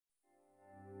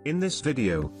In this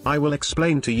video, I will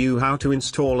explain to you how to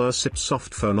install a Zoiper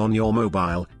Softphone on your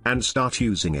mobile, and start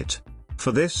using it.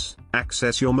 For this,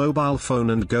 access your mobile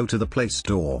phone and go to the Play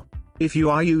Store. If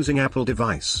you are using Apple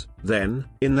device, then,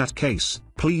 in that case,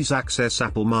 please access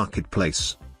Apple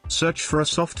Marketplace. Search for a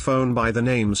softphone by the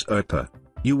name Zoiper.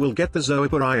 You will get the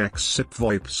Zoiper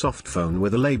Zoiper Softphone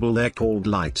with a label there called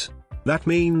Lite. That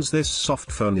means this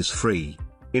softphone is free.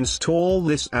 Install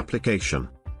this application.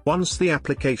 Once the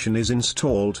application is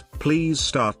installed, please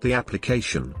start the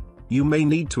application. You may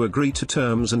need to agree to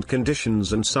terms and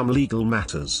conditions and some legal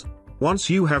matters. Once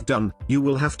you have done, you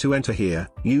will have to enter here,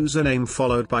 username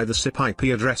followed by the SIP IP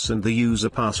address and the user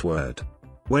password.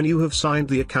 When you have signed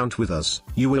the account with us,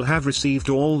 you will have received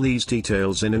all these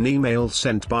details in an email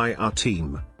sent by our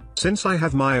team. Since I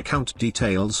have my account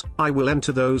details, I will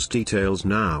enter those details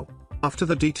now. After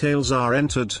the details are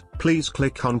entered, please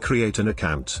click on Create an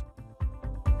Account.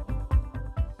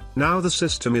 Now the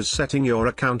system is setting your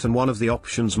account and one of the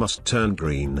options must turn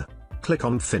green. Click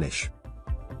on Finish.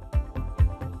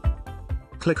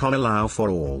 Click on Allow for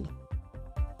all.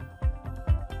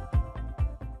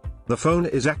 The phone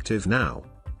is active now.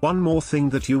 One more thing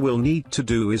that you will need to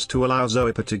do is to allow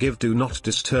Zoiper to give Do Not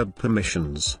Disturb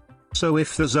permissions. So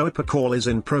if the Zoiper call is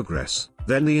in progress,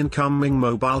 then the incoming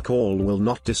mobile call will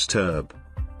not disturb.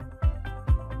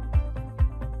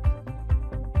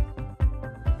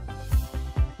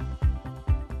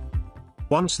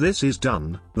 Once this is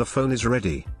done, the phone is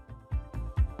ready.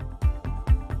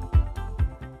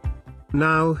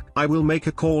 Now, I will make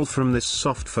a call from this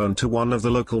softphone to one of the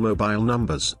local mobile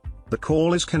numbers. The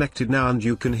call is connected now and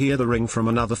you can hear the ring from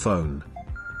another phone.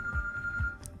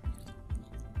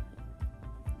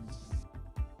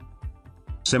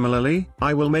 Similarly,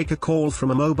 I will make a call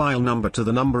from a mobile number to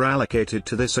the number allocated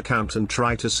to this account and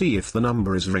try to see if the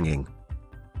number is ringing.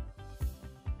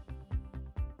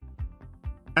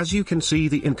 As you can see,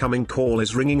 the incoming call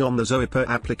is ringing on the Zoiper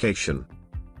application.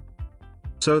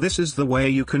 So this is the way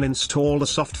you can install a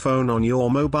softphone on your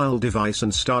mobile device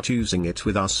and start using it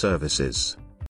with our services.